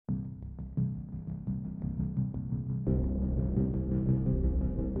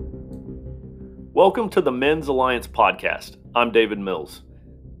Welcome to the Men's Alliance podcast. I'm David Mills.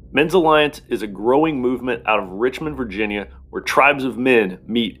 Men's Alliance is a growing movement out of Richmond, Virginia, where tribes of men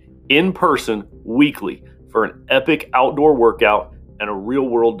meet in person weekly for an epic outdoor workout and a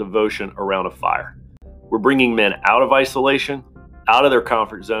real-world devotion around a fire. We're bringing men out of isolation, out of their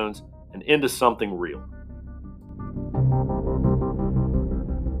comfort zones, and into something real.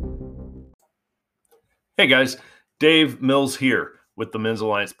 Hey guys, Dave Mills here with the Men's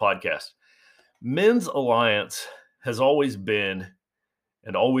Alliance podcast. Men's Alliance has always been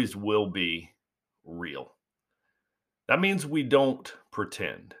and always will be real. That means we don't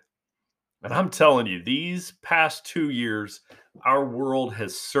pretend. And I'm telling you, these past 2 years, our world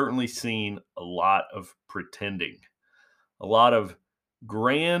has certainly seen a lot of pretending, a lot of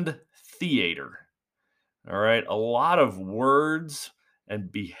grand theater, all right? A lot of words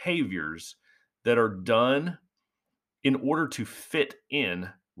and behaviors that are done in order to fit in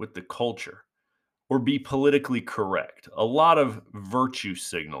with the culture or be politically correct. A lot of virtue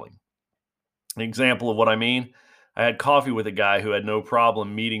signaling. An example of what I mean, I had coffee with a guy who had no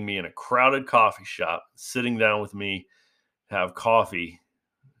problem meeting me in a crowded coffee shop, sitting down with me, have coffee.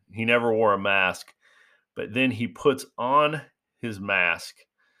 He never wore a mask, but then he puts on his mask,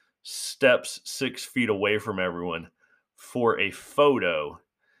 steps 6 feet away from everyone for a photo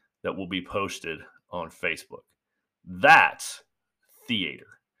that will be posted on Facebook. That's theater.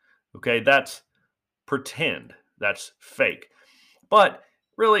 Okay, that's pretend. That's fake. But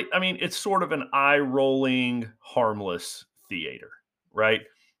really, I mean, it's sort of an eye-rolling, harmless theater, right?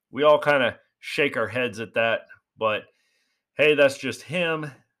 We all kind of shake our heads at that, but hey, that's just him.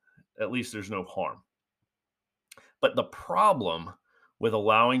 At least there's no harm. But the problem with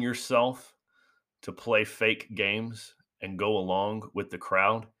allowing yourself to play fake games and go along with the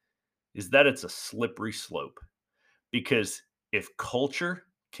crowd is that it's a slippery slope. Because if culture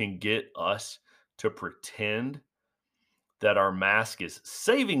can get us to pretend that our mask is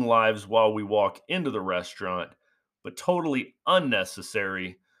saving lives while we walk into the restaurant, but totally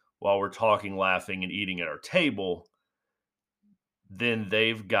unnecessary while we're talking, laughing, and eating at our table, then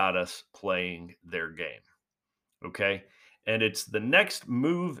they've got us playing their game. Okay? And it's the next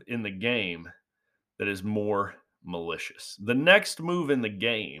move in the game that is more malicious. The next move in the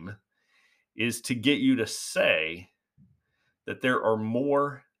game is to get you to say that there are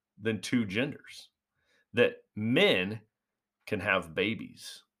more than two genders, that men can have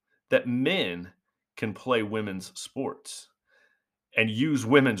babies, that men can play women's sports and use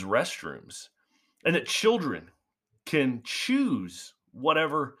women's restrooms, and that children can choose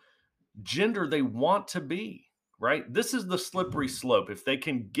whatever gender they want to be, right? This is the slippery slope. If they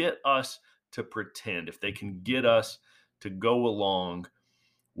can get us to pretend, if they can get us to go along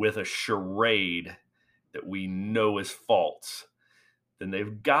with a charade that we know is false, then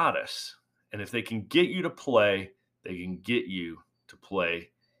they've got us. And if they can get you to play, they can get you to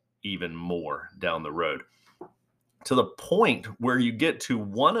play even more down the road. To the point where you get to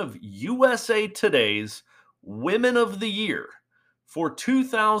one of USA Today's Women of the Year for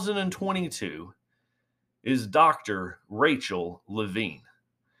 2022 is Dr. Rachel Levine,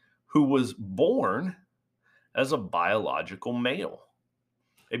 who was born as a biological male.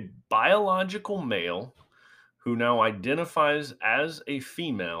 A biological male who now identifies as a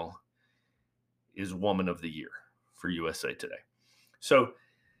female is Woman of the Year for USA Today. So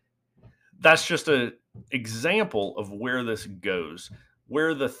that's just an example of where this goes,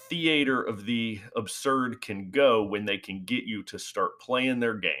 where the theater of the absurd can go when they can get you to start playing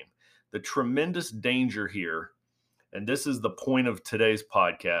their game. The tremendous danger here, and this is the point of today's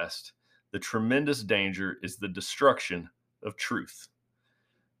podcast, the tremendous danger is the destruction of truth.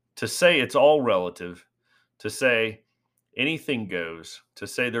 To say it's all relative, to say anything goes, to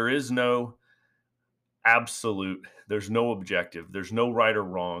say there is no absolute, there's no objective, there's no right or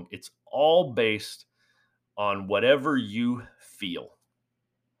wrong. It's all based on whatever you feel.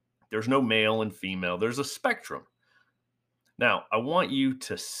 There's no male and female, there's a spectrum. Now, I want you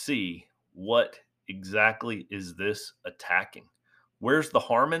to see what exactly is this attacking. Where's the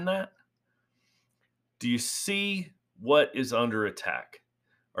harm in that? Do you see what is under attack?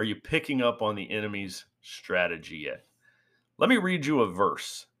 Are you picking up on the enemy's strategy yet? Let me read you a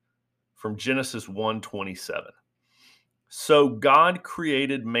verse from Genesis 1:27. So God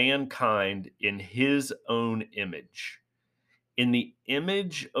created mankind in his own image. In the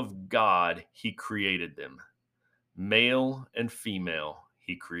image of God, he created them. Male and female,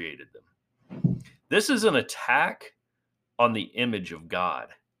 he created them. This is an attack on the image of God.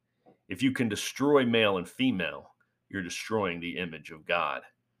 If you can destroy male and female, you're destroying the image of God.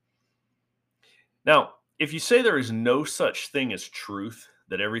 Now, if you say there is no such thing as truth,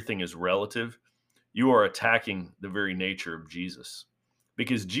 that everything is relative, you are attacking the very nature of Jesus.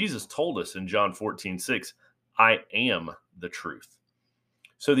 Because Jesus told us in John 14:6, I am the truth.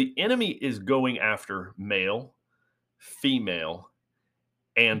 So the enemy is going after male, female,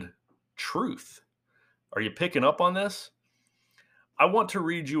 and truth. Are you picking up on this? I want to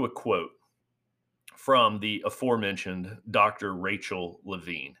read you a quote from the aforementioned Dr. Rachel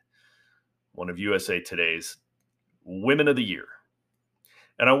Levine, one of USA Today's Women of the Year.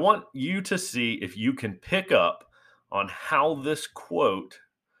 And I want you to see if you can pick up on how this quote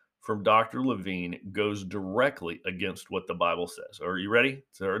from Dr. Levine goes directly against what the Bible says. Are you ready?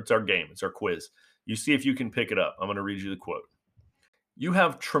 It's our game, it's our quiz. You see if you can pick it up. I'm going to read you the quote. You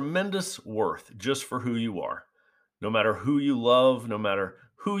have tremendous worth just for who you are. No matter who you love, no matter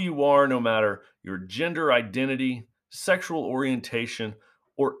who you are, no matter your gender identity, sexual orientation,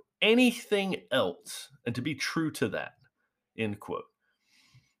 or anything else, and to be true to that. End quote.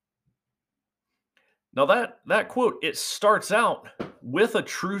 Now that quote, it starts out with a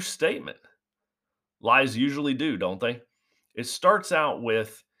true statement. Lies usually do, don't they? It starts out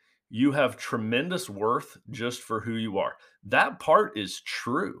with, you have tremendous worth just for who you are. That part is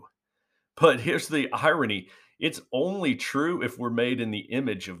true. But here's the irony, it's only true if we're made in the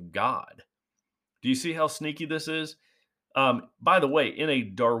image of God. Do you see how sneaky this is? By the way, in a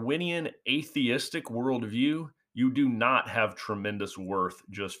Darwinian atheistic worldview, you do not have tremendous worth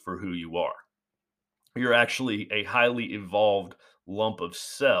just for who you are. You're actually a highly evolved lump of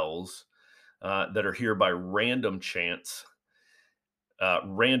cells that are here by random chance,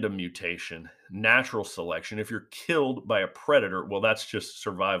 random mutation, natural selection. If you're killed by a predator, well, that's just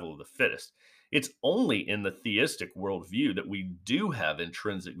survival of the fittest. It's only in the theistic worldview that we do have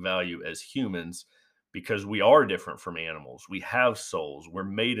intrinsic value as humans because we are different from animals. We have souls. We're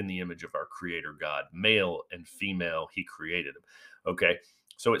made in the image of our creator God, male and female, he created them. Okay.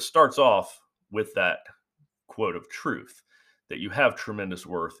 So it starts off with that quote of truth that you have tremendous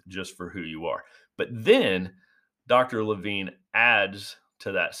worth just for who you are. But then Dr. Levine adds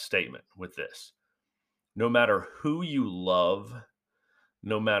to that statement with this: no matter who you love,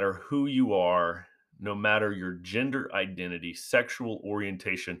 no matter who you are, no matter your gender identity, sexual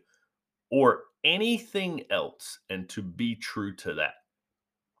orientation, or anything else, and to be true to that.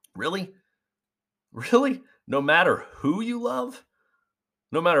 Really? Really? No matter who you love?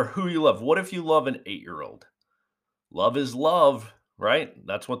 No matter who you love. What if you love an 8-year-old? Love is love, right?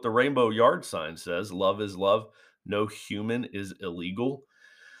 That's what the rainbow yard sign says. Love is love. No human is illegal.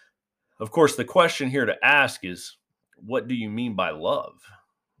 Of course, the question here to ask is, what do you mean by love?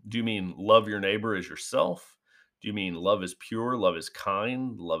 Do you mean love your neighbor as yourself? Do you mean love is pure, love is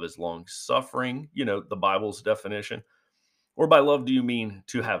kind, love is long suffering, the Bible's definition? Or by love, do you mean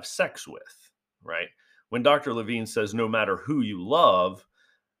to have sex with, right? When Dr. Levine says no matter who you love,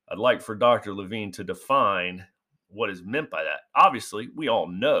 I'd like for Dr. Levine to define what is meant by that. Obviously, we all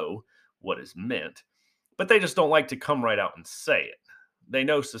know what is meant, but they just don't like to come right out and say it. They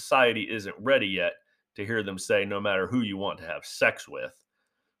know society isn't ready yet to hear them say no matter who you want to have sex with.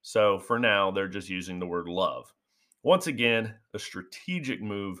 So for now, they're just using the word love. Once again, a strategic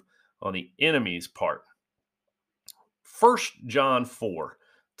move on the enemy's part. 1 John 4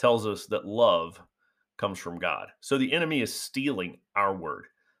 tells us that love comes from God. So the enemy is stealing our word,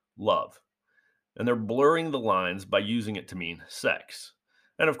 love. And they're blurring the lines by using it to mean sex.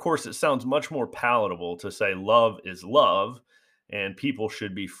 And of course, it sounds much more palatable to say love is love and people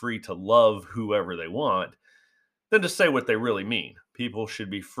should be free to love whoever they want than to say what they really mean. People should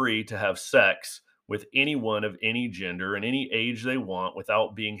be free to have sex with anyone of any gender and any age they want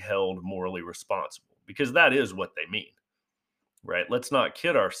without being held morally responsible, because that is what they mean, right? Let's not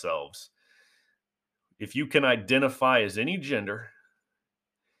kid ourselves. If you can identify as any gender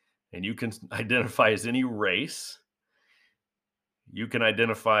and you can identify as any race, you can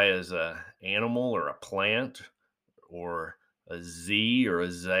identify as an animal or a plant or a Z or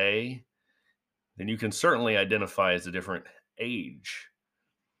a Zay, then you can certainly identify as a different age.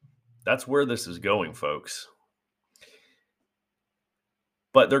 That's where this is going, folks.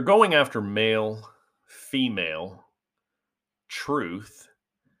 But they're going after male, female, truth,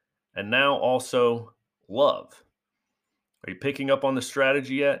 and now also love. Are you picking up on the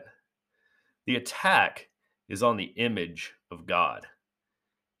strategy yet? The attack is on the image of God.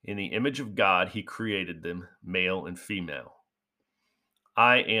 In the image of God, he created them, male and female.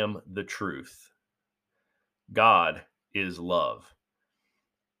 I am the truth. God is love.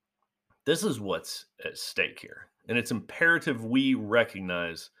 This is what's at stake here. And it's imperative we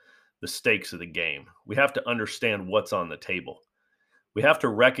recognize the stakes of the game. We have to understand what's on the table. We have to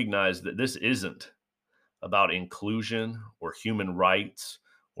recognize that this isn't about inclusion or human rights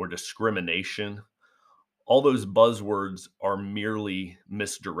or discrimination All those buzzwords are merely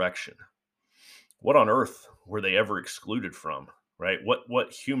misdirection. What on earth were they ever excluded from, right?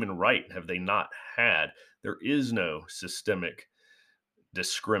 What human right have they not had? There is no systemic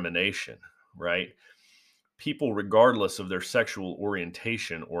discrimination, right? People, regardless of their sexual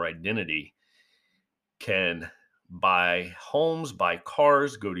orientation or identity, can buy homes, buy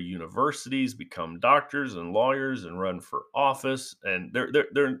cars, go to universities, become doctors and lawyers, and run for office. And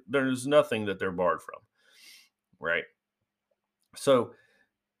there's nothing that they're barred from, right? So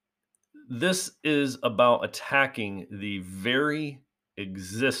this is about attacking the very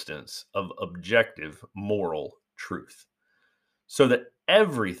existence of objective moral truth so that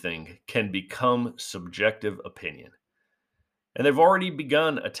everything can become subjective opinion. And they've already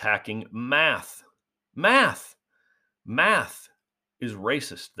begun attacking math. Math. Math is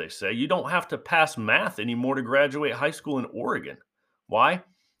racist, they say. You don't have to pass math anymore to graduate high school in Oregon. Why?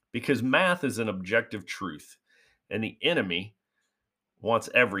 Because math is an objective truth, and the enemy wants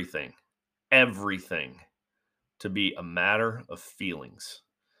everything to be a matter of feelings.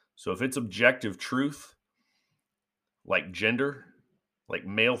 So if it's objective truth, like gender, like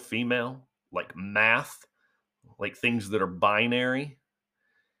male, female, like math, like things that are binary,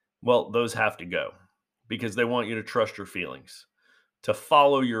 well, those have to go because they want you to trust your feelings, to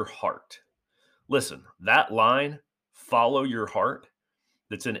follow your heart. Listen, that line, follow your heart,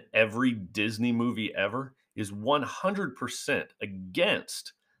 that's in every Disney movie ever, is 100%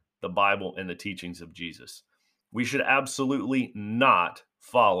 against the Bible and the teachings of Jesus. We should absolutely not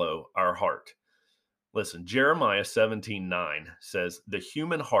follow our heart. Listen, Jeremiah 17:9 says, "The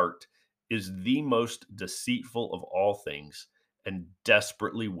human heart is the most deceitful of all things and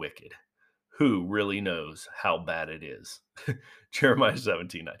desperately wicked. Who really knows how bad it is?" Jeremiah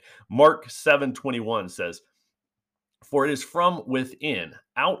 17:9. Mark 7:21 says, "For it is from within,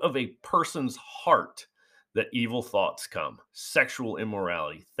 out of a person's heart, that evil thoughts come: sexual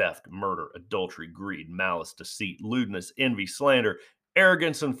immorality, theft, murder, adultery, greed, malice, deceit, lewdness, envy, slander,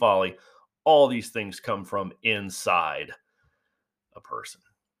 arrogance, and folly. All these things come from inside a person,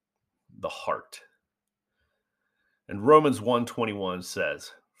 the heart." And Romans 1:21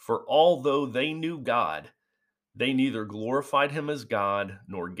 says, "For although they knew God, they neither glorified him as God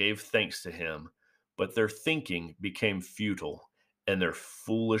nor gave thanks to him, but their thinking became futile and their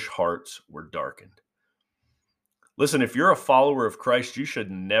foolish hearts were darkened." Listen, if you're a follower of Christ, you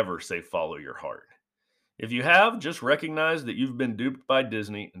should never say follow your heart. If you have, just recognize that you've been duped by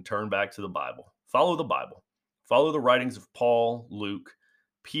Disney and turn back to the Bible. Follow the Bible. Follow the writings of Paul, Luke,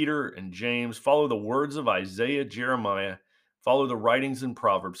 Peter, and James. Follow the words of Isaiah, Jeremiah. Follow the writings in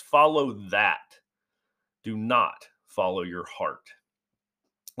Proverbs. Follow that. Do not follow your heart.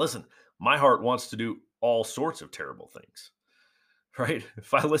 Listen, my heart wants to do all sorts of terrible things, right?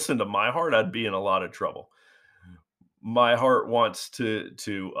 If I listened to my heart, I'd be in a lot of trouble. My heart wants to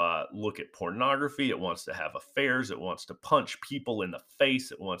look at pornography. It wants to have affairs. It wants to punch people in the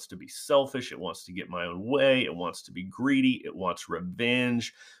face. It wants to be selfish. It wants to get my own way. It wants to be greedy. It wants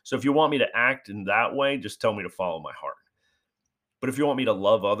revenge. So if you want me to act in that way, just tell me to follow my heart. But if you want me to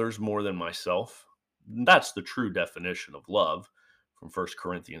love others more than myself, that's the true definition of love from 1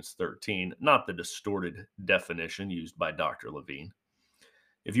 Corinthians 13, not the distorted definition used by Dr. Levine.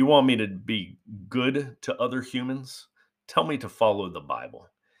 If you want me to be good to other humans, tell me to follow the Bible.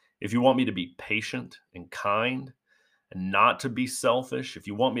 If you want me to be patient and kind and not to be selfish, if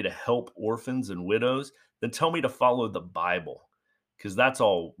you want me to help orphans and widows, then tell me to follow the Bible, because that's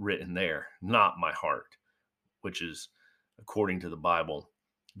all written there, not my heart, which is, according to the Bible,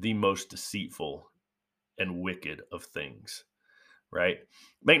 the most deceitful and wicked of things, right?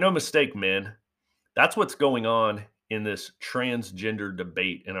 Make no mistake, men, that's what's going on in this transgender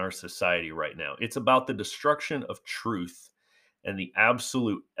debate in our society right now. It's about the destruction of truth and the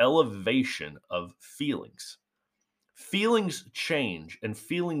absolute elevation of feelings. Feelings change and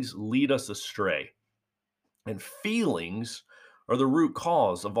feelings lead us astray. And feelings are the root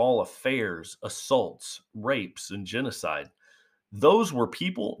cause of all affairs, assaults, rapes, and genocide. Those were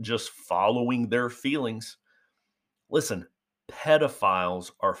people just following their feelings. Listen,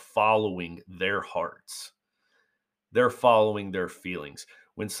 pedophiles are following their hearts. They're following their feelings.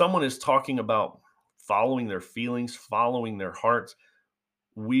 When someone is talking about following their feelings, following their hearts,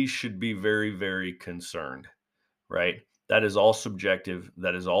 we should be very, very concerned, right? That is all subjective.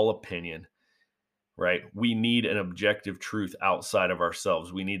 That is all opinion, right? We need an objective truth outside of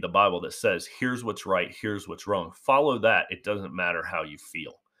ourselves. We need the Bible that says, here's what's right, here's what's wrong. Follow that. It doesn't matter how you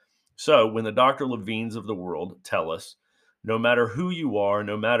feel. So when the Dr. Levines of the world tell us, no matter who you are,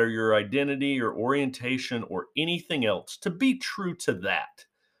 no matter your identity or orientation or anything else, to be true to that,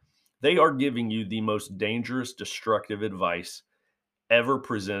 They are giving you the most dangerous, destructive advice ever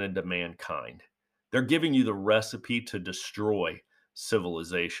presented to mankind. They're giving you the recipe to destroy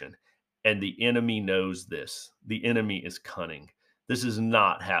civilization. And the enemy knows this. The enemy is cunning. This is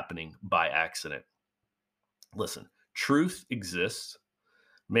not happening by accident. Listen, truth exists.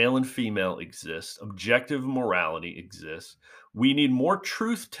 Male and female exists. Objective morality exists. We need more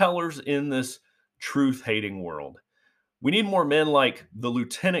truth tellers in this truth hating world. We need more men like the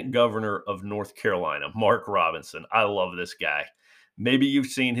Lieutenant Governor of North Carolina, Mark Robinson. I love this guy. Maybe you've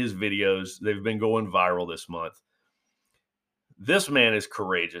seen his videos. They've been going viral this month. This man is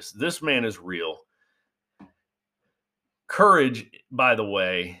courageous. This man is real. Courage, by the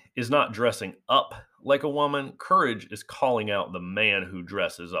way, is not dressing up like a woman. Courage is calling out the man who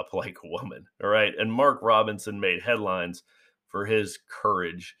dresses up like a woman. All right. And Mark Robinson made headlines for his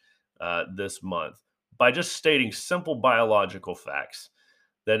courage this month by just stating simple biological facts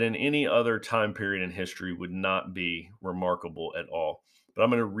that in any other time period in history would not be remarkable at all. But I'm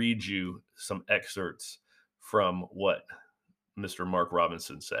going to read you some excerpts from what Mr. Mark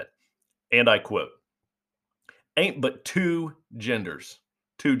Robinson said. And I quote, "Ain't but two genders,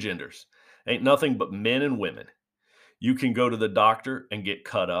 two genders. Ain't nothing but men and women. You can go to the doctor and get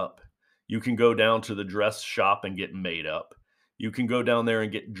cut up. You can go down to the dress shop and get made up. You can go down there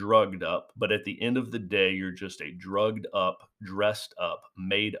and get drugged up. But at the end of the day, you're just a drugged up, dressed up,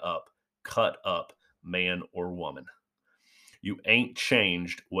 made up, cut up man or woman. You ain't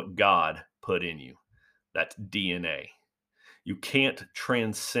changed what God put in you. That's DNA. You can't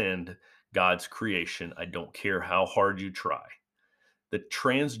transcend God's creation. I don't care how hard you try. The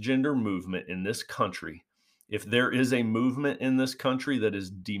transgender movement in this country, if there is a movement in this country that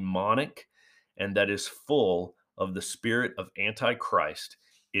is demonic and that is full of the spirit of Antichrist,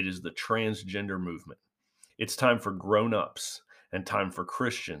 it is the transgender movement. It's time for grown-ups and time for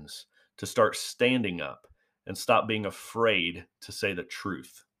Christians to start standing up and stop being afraid to say the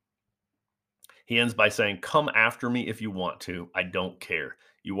truth. He ends by saying, "Come after me if you want to. I don't care.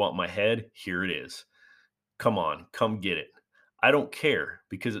 You want my head? Here it is. Come on, come get it. I don't care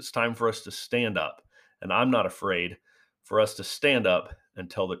because it's time for us to stand up. And I'm not afraid for us to stand up and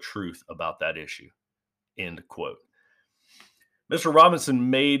tell the truth about that issue." End quote. Mr. Robinson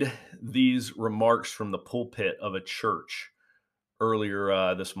made these remarks from the pulpit of a church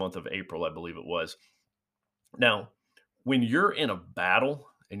earlier this month of April, I believe it was. Now, when you're in a battle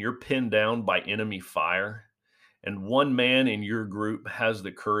and you're pinned down by enemy fire, and one man in your group has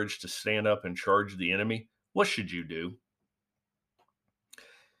the courage to stand up and charge the enemy, what should you do?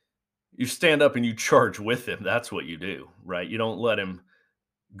 You stand up and you charge with him. That's what you do, right? You don't let him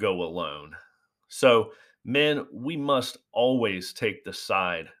go alone. So, men, we must always take the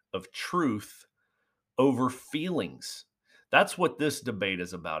side of truth over feelings. That's what this debate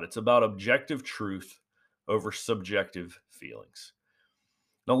is about. It's about objective truth over subjective feelings.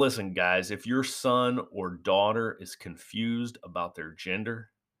 Now, listen, guys, if your son or daughter is confused about their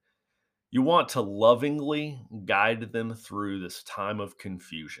gender, you want to lovingly guide them through this time of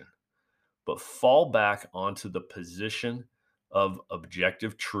confusion, but fall back onto the position of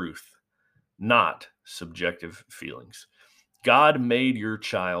objective truth, not subjective feelings. God made your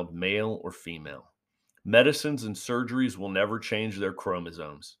child male or female. Medicines and surgeries will never change their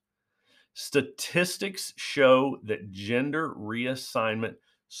chromosomes. Statistics show that gender reassignment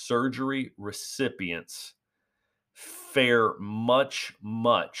surgery recipients fare much,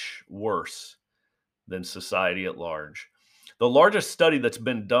 much worse than society at large. The largest study that's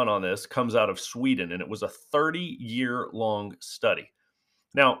been done on this comes out of Sweden, and it was a 30-year-long study.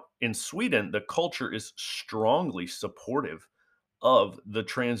 Now, in Sweden, the culture is strongly supportive of the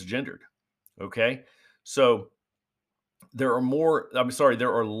transgendered. Okay. So there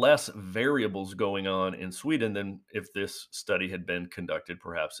are less variables going on in Sweden than if this study had been conducted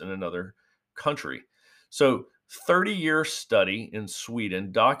perhaps in another country. So 30-year study in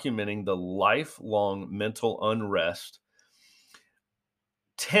Sweden documenting the lifelong mental unrest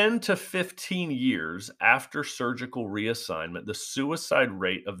 10 to 15 years after surgical reassignment, the suicide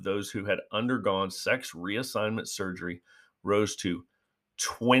rate of those who had undergone sex reassignment surgery rose to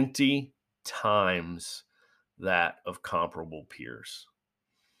 20 times that of comparable peers.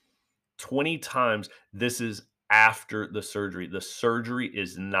 20 times. This is after the surgery. The surgery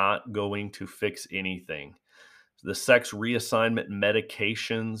is not going to fix anything. The sex reassignment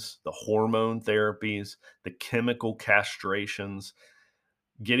medications, the hormone therapies, the chemical castrations,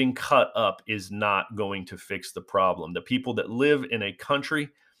 getting cut up is not going to fix the problem. The people that live in a country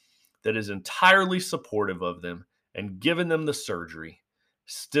that is entirely supportive of them and given them the surgery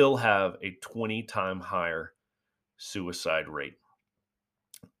still have a 20-time higher suicide rate.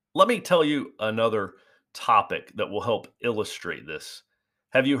 Let me tell you another topic that will help illustrate this.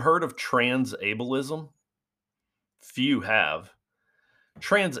 Have you heard of transableism? Few have.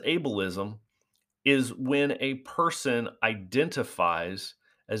 Transableism is when a person identifies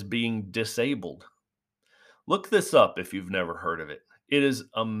as being disabled. Look this up if you've never heard of it. It is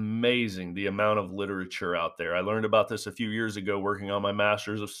amazing the amount of literature out there. I learned about this a few years ago working on my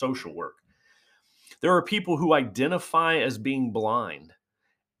master's of social work. There are people who identify as being blind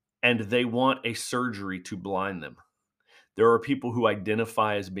and they want a surgery to blind them. There are people who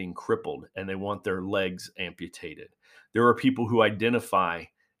identify as being crippled and they want their legs amputated. There are people who identify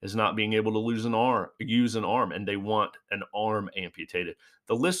as not being able to use an arm, and they want an arm amputated.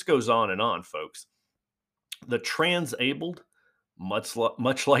 The list goes on and on, folks. The transabled, much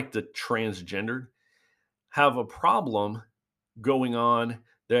like the transgendered, have a problem going on.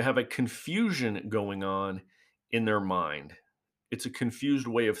 They have a confusion going on in their mind. It's a confused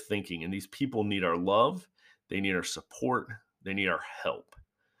way of thinking, and these people need our love, they need our support, they need our help.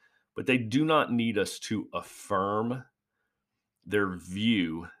 But they do not need us to affirm their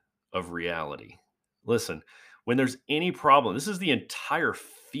view of reality. Listen, when there's any problem, this is the entire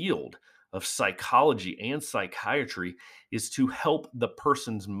field of psychology and psychiatry, is to help the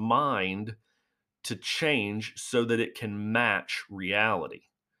person's mind to change so that it can match reality,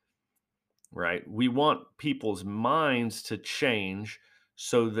 right? We want people's minds to change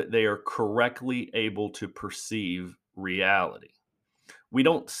so that they are correctly able to perceive reality. We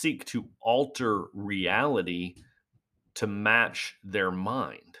don't seek to alter reality to match their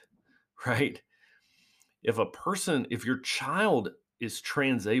mind, right? If your child is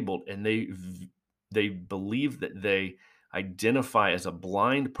transabled and they believe that they identify as a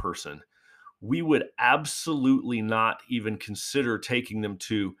blind person, we would absolutely not even consider taking them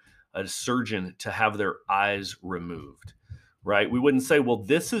to a surgeon to have their eyes removed, right? We wouldn't say, well,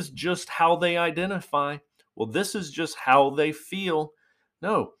 this is just how they identify. Well, this is just how they feel.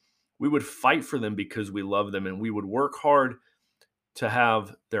 No, we would fight for them because we love them, and we would work hard to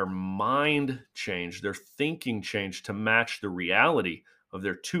have their mind change, their thinking change to match the reality of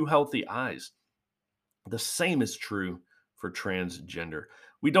their two healthy eyes. The same is true for transgender.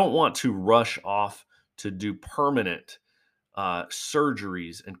 We don't want to rush off to do permanent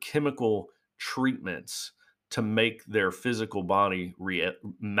surgeries and chemical treatments to make their physical body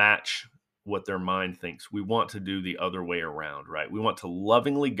match what their mind thinks. We want to do the other way around, right? We want to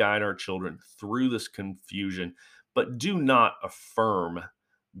lovingly guide our children through this confusion, but do not affirm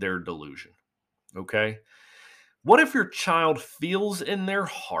their delusion, okay? What if your child feels in their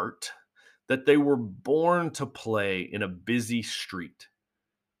heart that they were born to play in a busy street?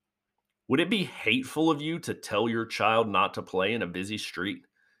 Would it be hateful of you to tell your child not to play in a busy street?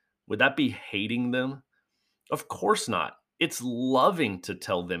 Would that be hating them? Of course not. It's loving to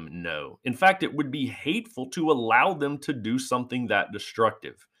tell them no. In fact, it would be hateful to allow them to do something that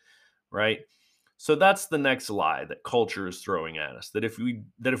destructive, right? So that's the next lie that culture is throwing at us. That if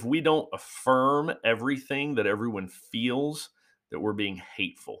we don't affirm everything that everyone feels, that we're being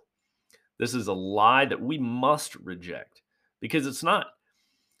hateful. This is a lie that we must reject, because it's not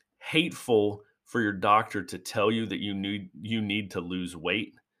hateful for your doctor to tell you that you need to lose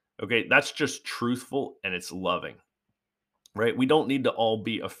weight. Okay, that's just truthful and it's loving. Right? We don't need to all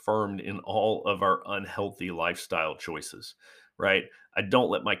be affirmed in all of our unhealthy lifestyle choices, right? I don't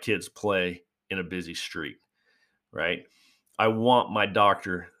let my kids play in a busy street, right? I want my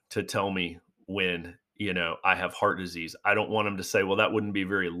doctor to tell me when, I have heart disease. I don't want him to say, well, that wouldn't be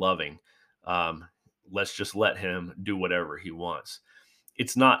very loving. Um, let's just let him do whatever he wants.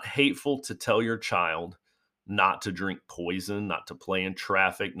 It's not hateful to tell your child not to drink poison, not to play in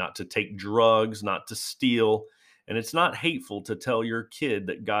traffic, not to take drugs, not to steal. And it's not hateful to tell your kid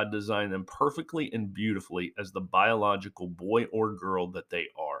that God designed them perfectly and beautifully as the biological boy or girl that they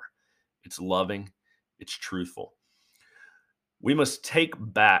are. It's loving, it's truthful. We must take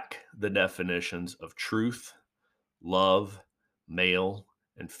back the definitions of truth, love, male,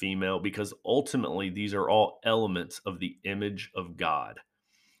 and female, because ultimately these are all elements of the image of God.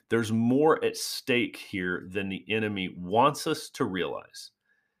 There's more at stake here than the enemy wants us to realize.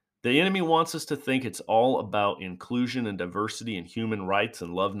 The enemy wants us to think it's all about inclusion and diversity and human rights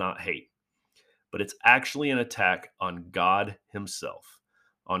and love, not hate. But it's actually an attack on God himself,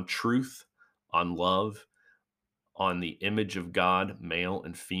 on truth, on love, on the image of God, male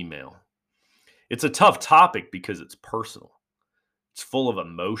and female. It's a tough topic because it's personal. It's full of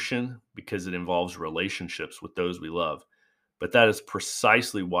emotion because it involves relationships with those we love. But that is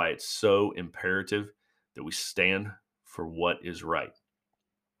precisely why it's so imperative that we stand for what is right.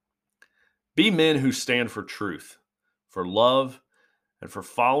 Be men who stand for truth, for love, and for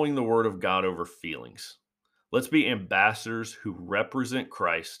following the word of God over feelings. Let's be ambassadors who represent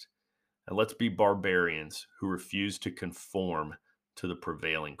Christ, and let's be barbarians who refuse to conform to the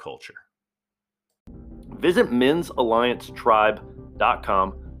prevailing culture. Visit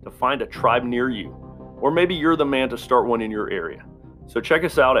men'salliancetribe.com to find a tribe near you, or maybe you're the man to start one in your area. So check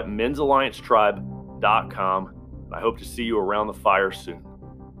us out at men'salliancetribe.com, and I hope to see you around the fire soon.